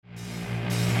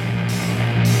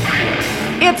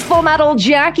It's Full Metal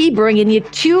Jackie bringing you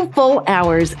 2 full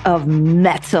hours of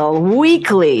metal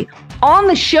weekly. On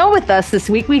the show with us this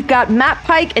week, we've got Matt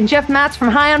Pike and Jeff Matz from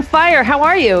High on Fire. How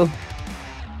are you?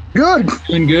 Good.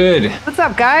 Doing good. What's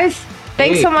up, guys?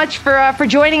 Thanks so much for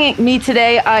joining me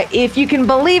today. If you can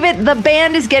believe it, the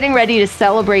band is getting ready to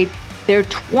celebrate their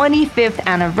 25th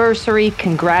anniversary.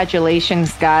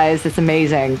 Congratulations, guys. It's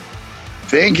amazing.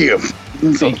 Thank you.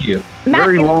 Thank you.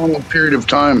 Very long period of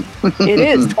time. It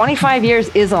is. 25 years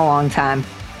is a long time.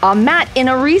 Matt, in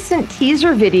a recent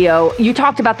teaser video, you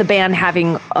talked about the band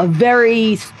having a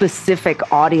very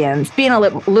specific audience, being a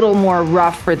little more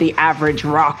rough for the average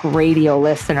rock radio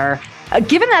listener.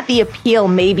 Given that the appeal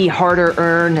may be harder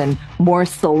earned and more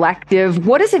selective,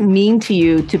 what does it mean to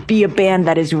you to be a band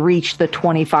that has reached the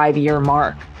 25-year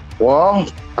mark? Well,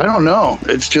 I don't know.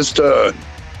 It's just,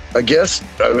 I guess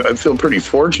I feel pretty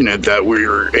fortunate that we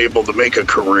were able to make a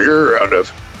career out of,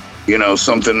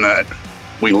 something that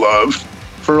we loved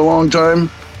for a long time.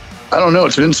 I don't know.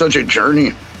 It's been such a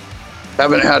journey.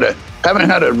 Haven't had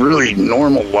a really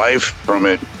normal life from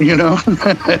it,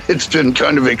 It's been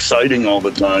kind of exciting all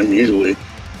the time, usually,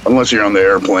 unless you're on the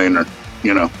airplane or,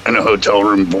 in a hotel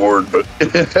room bored. But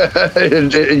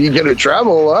you get to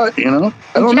travel a lot, I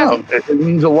don't know. It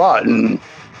means a lot, and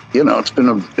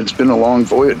it's been a long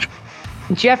voyage.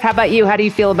 Jeff, how about you? How do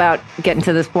you feel about getting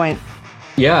to this point?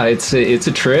 Yeah, it's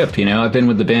a trip. I've been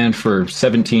with the band for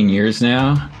 17 years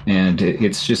now, and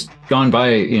it's just gone by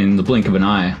in the blink of an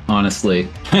eye, honestly.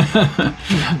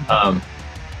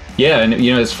 Yeah, and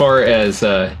as far as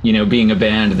being a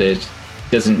band that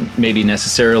doesn't maybe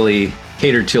necessarily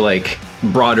cater to like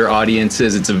broader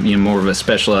audiences, it's a more of a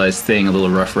specialized thing, a little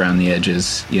rough around the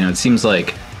edges. It seems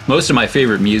like most of my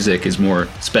favorite music is more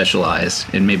specialized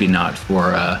and maybe not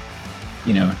for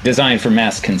designed for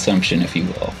mass consumption, if you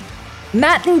will.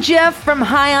 Matt and Jeff from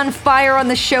High on Fire on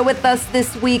the show with us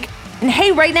this week. And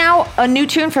hey, right now, a new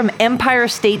tune from Empire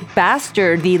State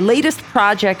Bastard, the latest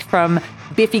project from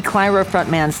Biffy Clyro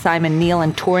frontman Simon Neil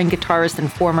and touring guitarist and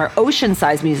former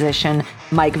Oceanside musician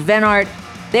Mike Venart.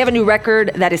 They have a new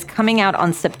record that is coming out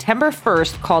on September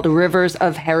 1st called Rivers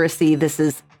of Heresy. This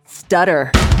is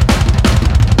Stutter.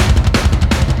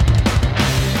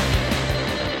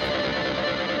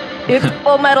 It's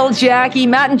Full Metal Jackie.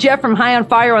 Matt and Jeff from High on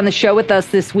Fire on the show with us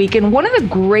this week. And one of the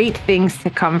great things to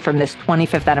come from this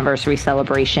 25th anniversary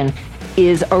celebration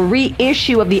is a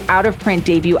reissue of the out-of-print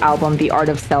debut album, The Art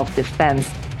of Self-Defense.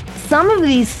 Some of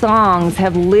these songs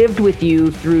have lived with you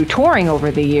through touring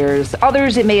over the years.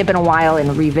 Others, it may have been a while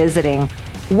in revisiting.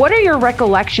 What are your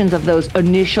recollections of those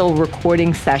initial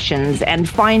recording sessions and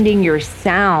finding your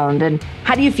sound? And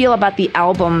how do you feel about the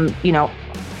album?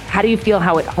 How do you feel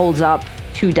how it holds up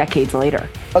 2 decades later?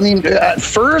 I mean, at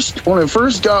first, when I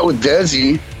first got with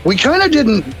Desi,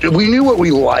 we knew what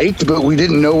we liked, but we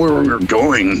didn't know where we were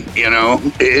going,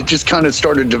 It just kind of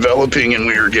started developing, and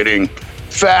we were getting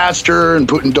faster and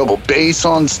putting double bass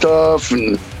on stuff.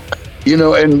 And,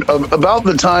 and about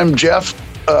the time Jeff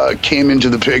came into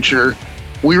the picture,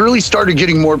 we really started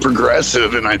getting more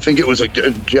progressive, and I think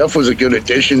Jeff was a good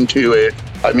addition to it.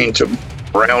 I mean, to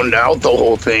round out the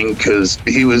whole thing, because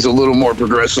he was a little more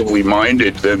progressively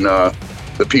minded than the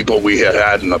people we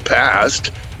had in the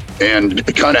past, and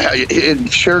it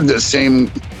shared the same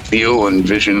feel and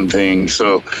vision thing.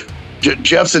 So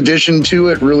Jeff's addition to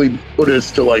it really put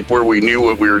us to like where we knew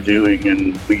what we were doing,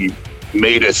 and we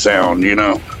made a sound,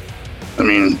 I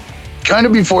mean, kind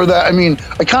of before that, I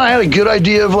kind of had a good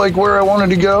idea of like where I wanted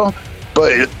to go,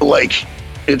 but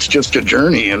it's just a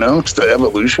journey, it's the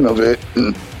evolution of it.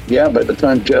 And yeah, by the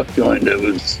time Jeff joined, it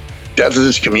was Death of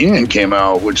This Communion came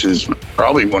out, which is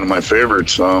probably one of my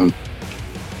favorites. And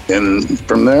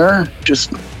from there,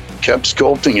 just kept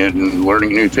sculpting it and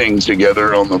learning new things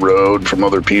together on the road from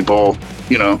other people,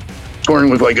 touring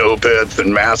with like Opeth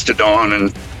and Mastodon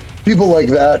and people like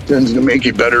that tends to make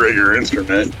you better at your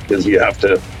instrument, because you have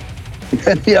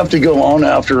to go on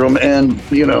after them. And,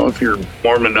 if you're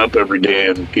warming up every day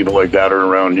and people like that are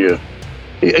around you,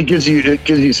 it gives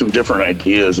you some different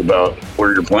ideas about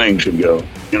where your playing should go,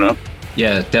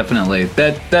 Yeah, definitely.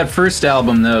 That first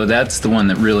album, though, that's the one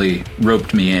that really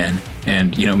roped me in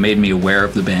and, made me aware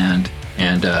of the band.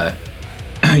 And,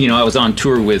 I was on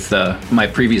tour with my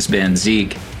previous band,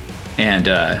 Zeke,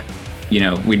 and,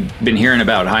 we'd been hearing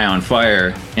about High on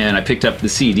Fire, and I picked up the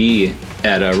CD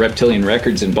at Reptilian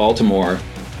Records in Baltimore.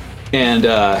 And,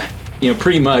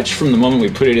 pretty much from the moment we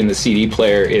put it in the CD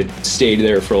player, it stayed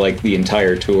there for like the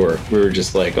entire tour. We were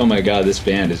just like, oh my God, this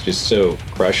band is just so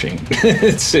crushing.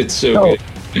 It's so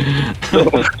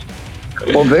good.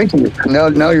 Well, thank you.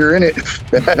 Now you're in it.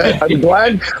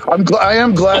 I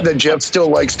am glad that Jeff still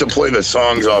likes to play the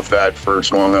songs off that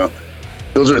first one.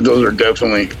 Those are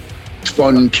definitely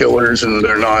fun killers, and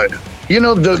they're not.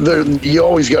 You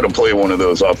always got to play one of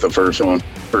those off the first one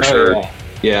for sure.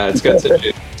 Yeah, it's got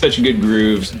such a good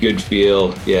groove, good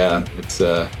feel. Yeah, it's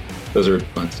those are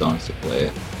fun songs to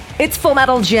play. It's Full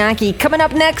Metal Jackie. Coming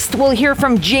up next, we'll hear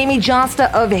from Jamie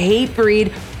Josta of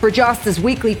Hatebreed for Josta's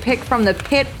weekly pick from the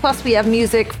pit. Plus, we have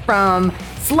music from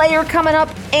Slayer coming up,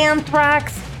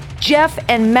 Anthrax, Jeff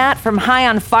and Matt from High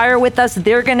on Fire with us.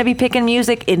 They're going to be picking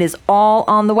music. It is all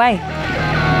on the way.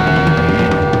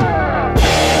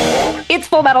 It's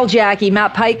Full Metal Jackie.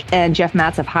 Matt Pike and Jeff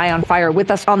Matz of High on Fire with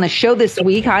us on the show this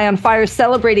week. High on Fire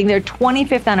celebrating their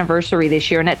 25th anniversary this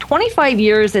year. And at 25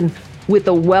 years and with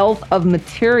a wealth of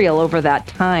material over that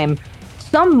time,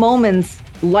 some moments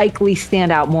likely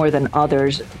stand out more than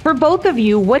others. For both of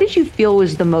you, what did you feel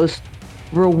was the most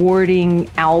rewarding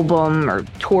album or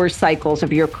tour cycles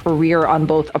of your career on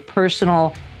both a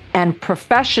personal and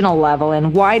professional level?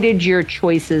 And why did your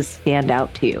choices stand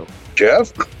out to you?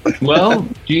 Jeff? Well,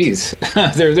 geez,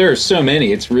 there are so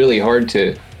many. It's really hard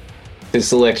to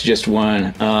select just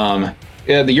one.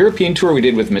 The European tour we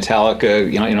did with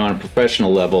Metallica, on a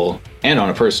professional level and on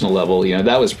a personal level,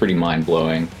 that was pretty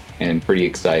mind-blowing and pretty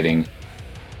exciting.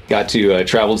 Got to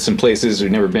travel to some places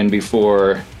we've never been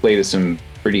before, play to some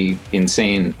pretty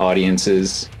insane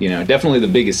audiences. Definitely the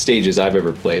biggest stages I've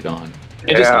ever played on.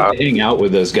 And just hanging out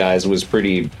with those guys was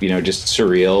pretty, just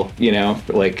surreal,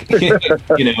 like,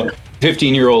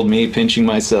 15-year-old me pinching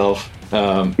myself.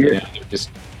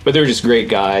 But they're just great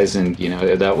guys. And,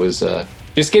 that was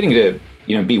just getting to,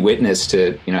 be witness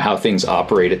to, how things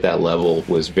operate at that level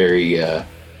was very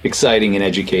exciting and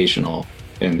educational.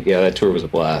 And that tour was a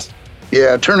blast.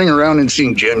 Yeah, turning around and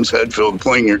seeing James Hetfield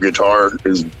playing your guitar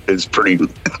is pretty.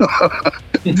 I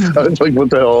was like,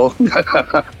 what the hell?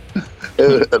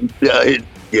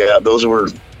 Those were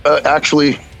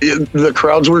actually the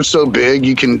crowds were so big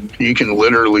you can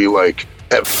literally like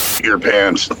have your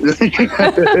pants.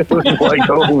 It was like,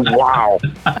 oh wow!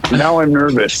 Now I'm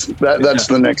nervous. That's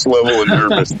the next level of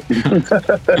nervous.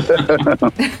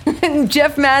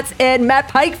 Jeff Matz and Matt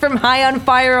Pike from High on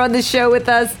Fire on the show with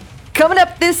us. Coming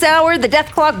up this hour, the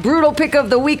Death Clock Brutal Pick of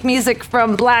the Week, music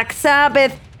from Black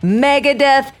Sabbath,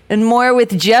 Megadeth, and more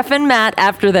with Jeff and Matt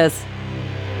after this.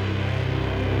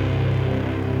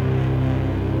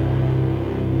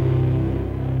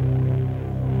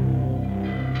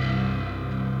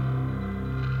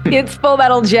 It's Full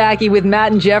Metal Jackie with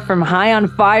Matt and Jeff from High on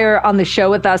Fire on the show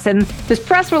with us. And this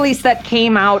press release that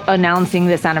came out announcing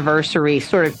this anniversary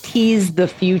sort of teased the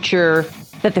future,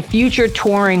 that the future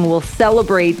touring will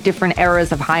celebrate different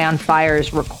eras of High on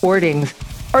Fire's recordings.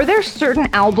 Are there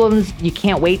certain albums you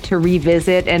can't wait to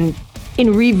revisit? And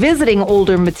in revisiting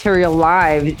older material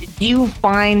live, do you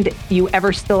find you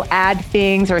ever still add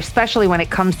things, or especially when it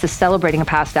comes to celebrating a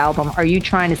past album, are you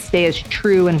trying to stay as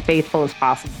true and faithful as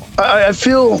possible? I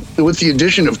feel with the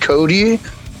addition of Cody,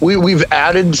 we've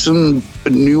added some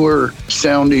newer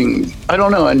sounding, I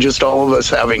don't know, and just all of us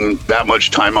having that much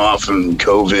time off and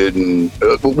COVID, and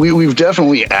we've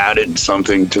definitely added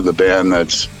something to the band.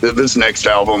 That's this next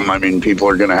album. I mean, people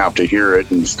are going to have to hear it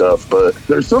and stuff, but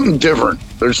there's something different.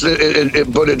 But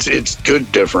it's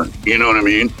good different. You know what I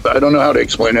mean? I don't know how to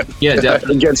explain it. Yeah,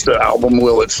 definitely. Against the album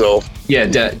will itself. Yeah,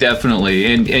 definitely.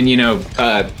 And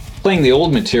playing the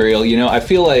old material, I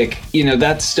feel like,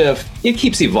 that stuff, it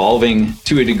keeps evolving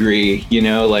to a degree,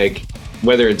 like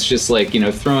whether it's just like,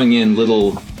 throwing in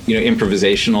little,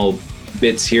 improvisational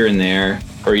bits here and there,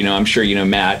 or, I'm sure,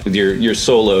 Matt, with your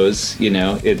solos,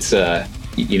 it's,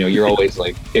 you're always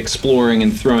like exploring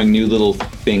and throwing new little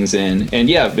things in. And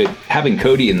but having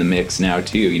Cody in the mix now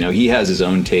too, he has his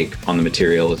own take on the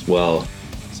material as well.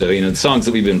 So, the songs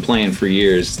that we've been playing for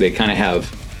years, they kind of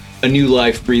have a new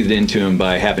life breathed into him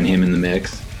by having him in the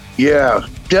mix. Yeah,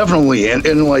 definitely.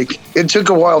 And like, it took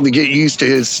a while to get used to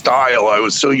his style. I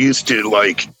was so used to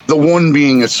like the one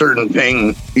being a certain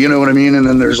thing, you know what I mean? And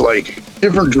then there's like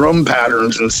different drum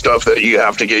patterns and stuff that you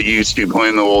have to get used to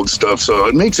playing the old stuff. So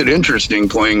it makes it interesting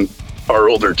playing our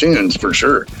older tunes for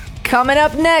sure. Coming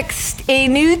up next, a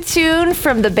new tune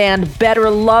from the band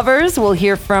Better Lovers. We'll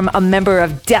hear from a member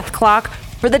of Death Clock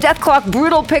for the Death Clock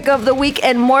Brutal Pick of the Week,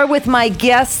 and more with my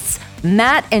guests,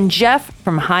 Matt and Jeff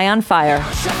from High on Fire.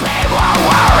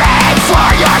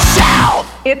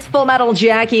 It's Full Metal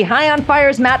Jackie. High on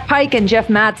Fire's Matt Pike and Jeff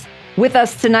Matz with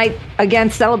us tonight,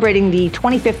 again celebrating the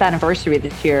 25th anniversary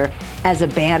this year as a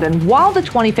band. And while the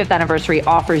 25th anniversary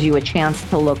offers you a chance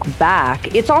to look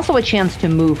back, it's also a chance to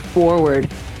move forward.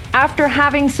 After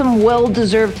having some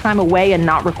well-deserved time away and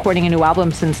not recording a new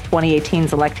album since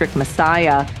 2018's Electric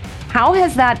Messiah, how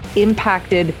has that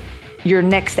impacted your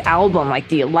next album? Like,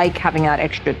 do you like having that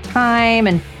extra time?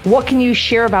 And what can you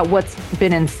share about what's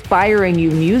been inspiring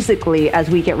you musically as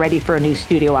we get ready for a new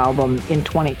studio album in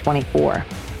 2024?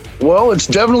 Well, it's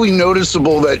definitely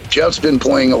noticeable that Jeff's been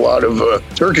playing a lot of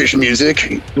Turkish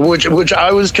music, which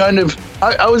I was kind of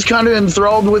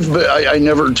enthralled with, but I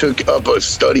never took up a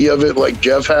study of it like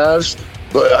Jeff has.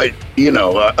 But I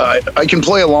can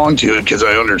play along to it because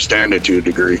I understand it to a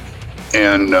degree,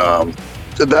 and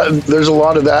there's a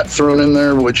lot of that thrown in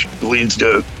there, which leads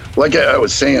to, like I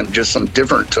was saying, just some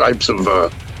different types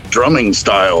of drumming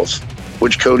styles,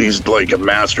 which Cody's like a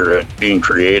master at being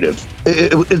creative.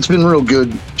 It's been real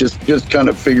good, just kind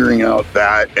of figuring out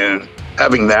that and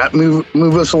having that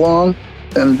move us along,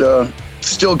 and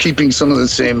still keeping some of the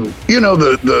same,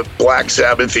 the Black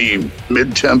Sabbath-y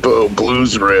mid-tempo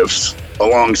blues riffs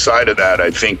alongside of that.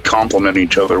 I think complement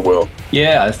each other well.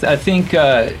 Yeah, I think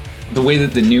the way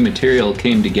that the new material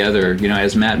came together,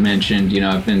 as Matt mentioned,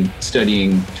 I've been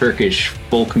studying Turkish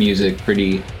folk music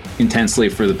pretty intensely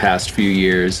for the past few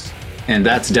years, and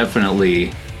that's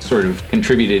definitely sort of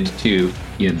contributed to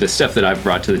the stuff that I've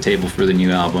brought to the table for the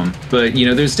new album. But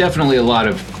there's definitely a lot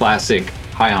of classic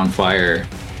High on Fire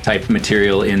type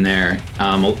material in there.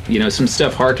 Some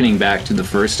stuff harkening back to the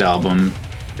first album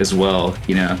as well.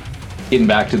 Getting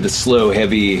back to the slow,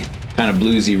 heavy kind of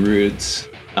bluesy roots,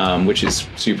 which is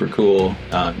super cool.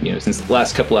 Since the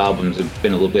last couple albums have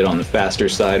been a little bit on the faster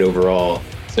side overall.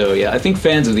 So yeah, I think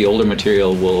fans of the older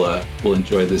material will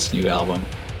enjoy this new album.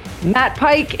 Matt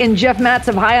Pike and Jeff Matz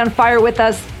of High on Fire with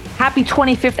us. Happy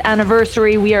 25th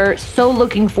anniversary. We are so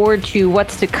looking forward to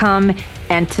what's to come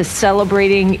and to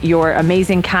celebrating your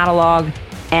amazing catalog,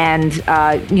 and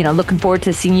looking forward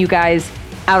to seeing you guys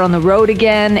out on the road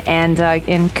again,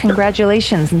 and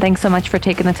congratulations, and thanks so much for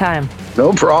taking the time.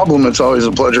 No problem. It's always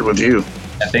a pleasure with you.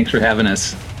 Yeah, thanks for having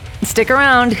us. Stick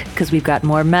around, because we've got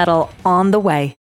more metal on the way.